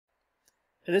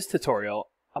In this tutorial,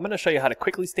 I'm going to show you how to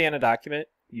quickly scan a document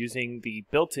using the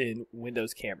built-in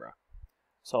Windows camera.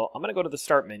 So I'm going to go to the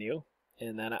Start menu,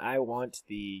 and then I want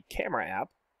the Camera app.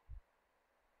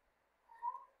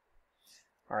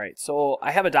 Alright, so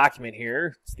I have a document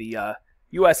here. It's the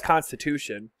U.S.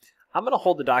 Constitution. I'm going to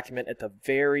hold the document at the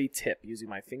very tip using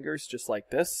my fingers, just like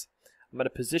this. I'm going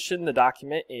to position the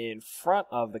document in front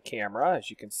of the camera, as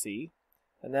you can see.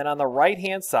 And then on the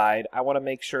right-hand side, I want to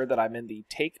make sure that I'm in the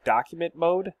Take Document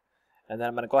mode. And then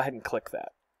I'm going to go ahead and click that.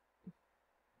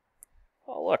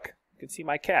 Oh, look, you can see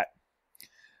my cat.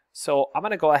 So I'm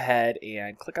going to go ahead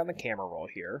and click on the camera roll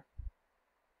here.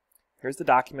 Here's the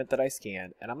document that I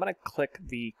scanned, and I'm going to click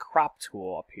the crop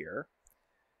tool up here.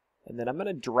 And then I'm going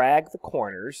to drag the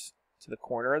corners to the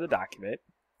corner of the document.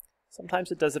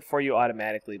 Sometimes it does it for you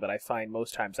automatically, but I find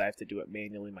most times I have to do it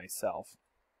manually myself.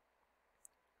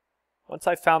 Once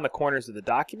I've found the corners of the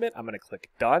document, I'm going to click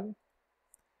Done.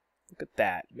 Look at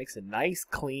that. It makes a nice,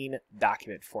 clean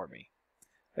document for me.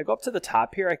 If I go up to the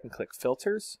top here, I can click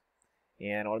Filters.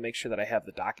 And I want to make sure that I have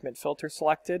the document filter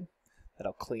selected.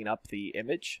 That'll clean up the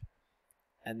image.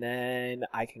 And then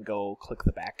I can go click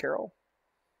the back arrow.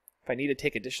 If I need to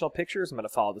take additional pictures, I'm going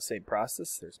to follow the same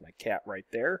process. There's my cat right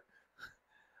there.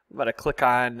 I'm going to click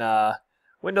on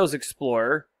Windows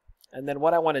Explorer. And then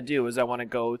what I want to do is I want to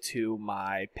go to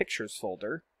my Pictures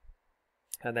folder.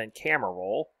 And then Camera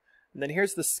Roll. And then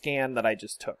here's the scan that I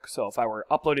just took. So if I were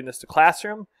uploading this to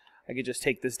Classroom, I could just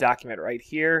take this document right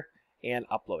here and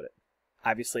upload it.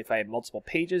 Obviously, if I had multiple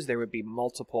pages, there would be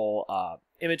multiple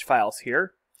image files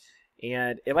here.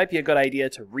 And it might be a good idea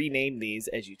to rename these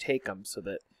as you take them so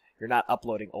that you're not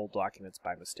uploading old documents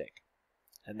by mistake.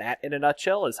 And that, in a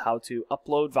nutshell, is how to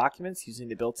upload documents using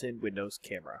the built-in Windows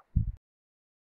camera.